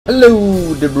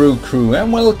Hello the Brew Crew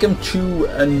and welcome to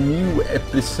a new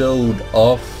episode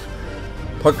of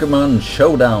Pokemon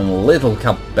Showdown Little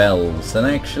Cup Bells. And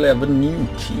I actually have a new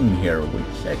team here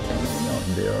which I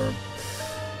can, they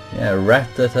are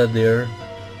Rattata there.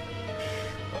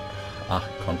 I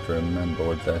can't remember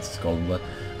what that's called, but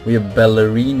we have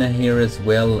Ballerina here as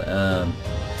well.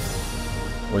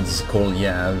 What's it called?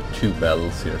 Yeah, I have two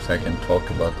bells here so I can talk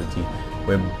about the team.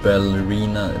 We have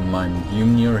Ballerina and Mime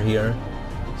Junior here.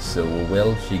 So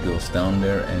well, she goes down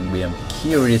there, and we have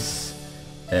Kiris,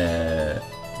 the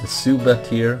Zubat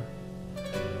here.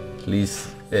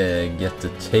 Please get the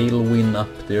Tailwind up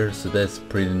there, so that's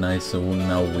pretty nice. So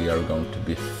now we are going to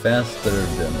be faster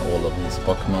than all of these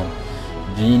Pokemon.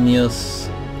 Genius,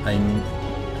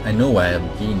 I know I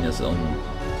have Genius on,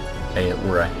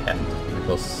 or I had,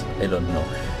 because I don't know.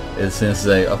 Since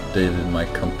I updated my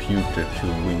computer to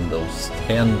Windows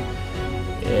 10,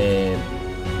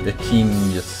 the team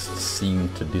just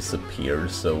seemed to disappear,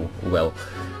 so well.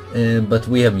 But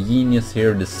we have Genius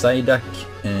here, the Psyduck.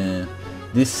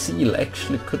 This Seal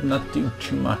actually could not do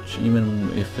too much,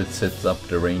 even if it sets up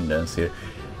the Rain Dance here.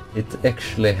 It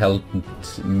actually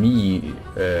helped me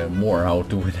more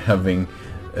out with having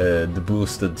the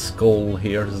boosted Skull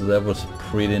here, so that was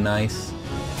pretty nice.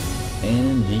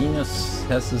 And Genius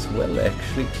has as well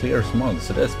actually clear Smog,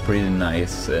 so that's pretty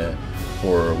nice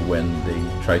for when they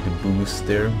try to boost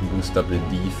up the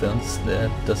defense. That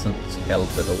doesn't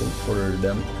help at all for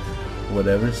them,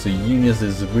 whatever. So Genius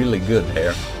is really good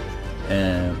here.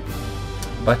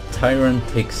 But Tyrant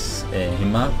takes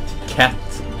him out.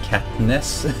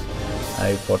 Katniss.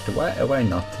 I thought, why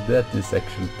not? That is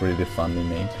actually a pretty funny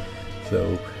name.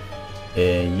 So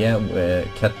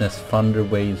Katniss Thunder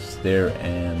Waves there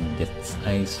and gets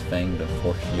Ice Fanged,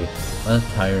 unfortunately. But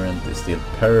Tyrant is still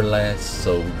paralyzed,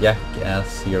 so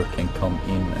Jackass here can come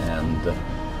in and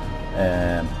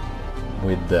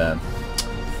with the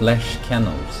Flash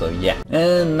Cannon, so yeah.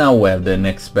 And now we have the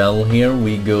next spell here.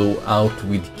 We go out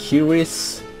with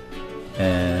Kiris,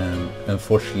 and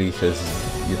unfortunately she's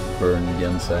get burned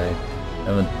again, so I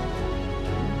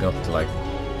haven't got like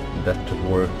that to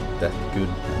work that good.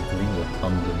 I believe that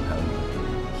Tumblr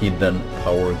have hidden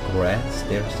power grass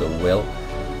there, so well,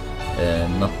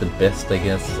 not the best I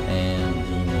guess. And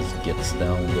Genius gets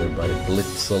down there by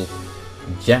Blitzel.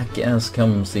 Jackass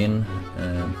comes in.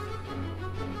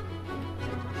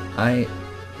 I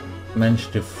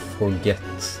managed to forget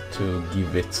to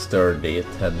give it Sturdy. It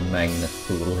had Magnet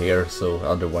Pool here, so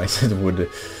otherwise it would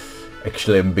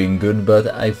actually have been good, but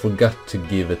I forgot to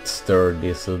give it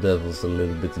Sturdy, so that was a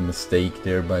little bit of a mistake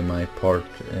there by my part.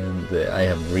 And I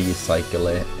have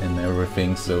recycled it and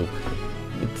everything, so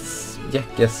it's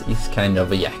Jackass is kind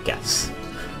of a Jackass,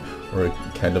 or a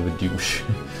kind of a douche.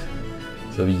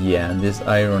 So yeah, this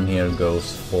Iron here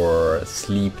goes for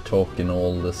Sleep Talk and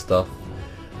all the stuff.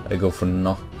 I go for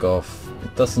Knockoff.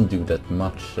 It doesn't do that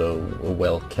much, so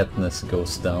well, Katniss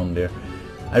goes down there.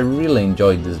 I really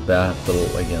enjoyed this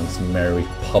battle against Mary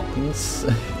Poppins.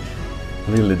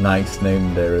 Really nice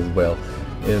name there as well,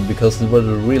 because it was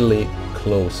a really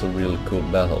close, a really cool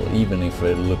battle. Even if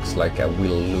it looks like I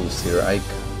will lose here, I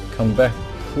come back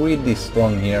pretty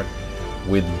strong here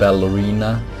with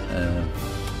Ballerina.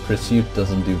 Pursuit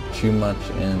doesn't do too much,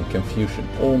 and Confusion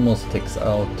almost takes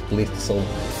out Blitzel.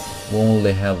 We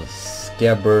only have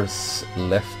Scabbers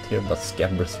left here, but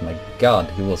Scabbers, my god,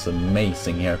 he was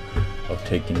amazing here of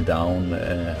taking down.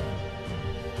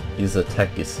 His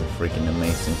attack is freaking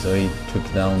amazing, so he took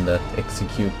down that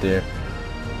Execute there.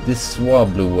 This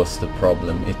Swablu was the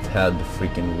problem. It had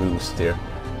freaking Roost here,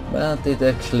 but it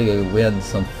actually, we had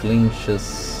some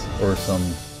flinches or some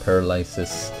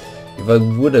paralyzes. If I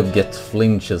would have get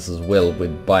flinches as well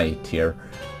with Bite here,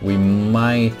 we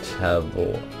might have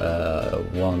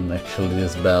won actually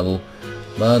this battle.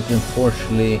 But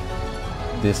unfortunately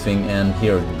this thing, and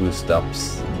here it boost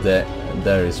ups,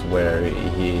 there is where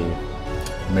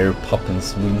Mary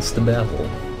Poppins wins the battle,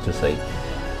 to say,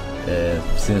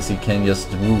 since he can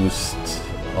just roost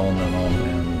on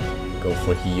and go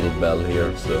for Heal Bell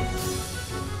here. So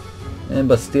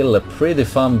but still a pretty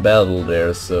fun battle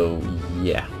there, so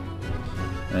yeah.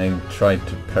 I tried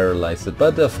to paralyze it,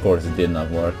 but of course it did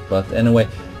not work. But anyway,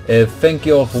 thank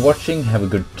you all for watching. Have a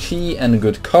good tea and a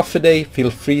good coffee day. Feel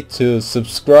free to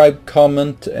subscribe,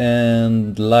 comment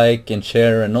and like and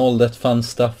share and all that fun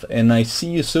stuff. And I see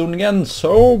you soon again,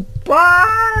 so bye!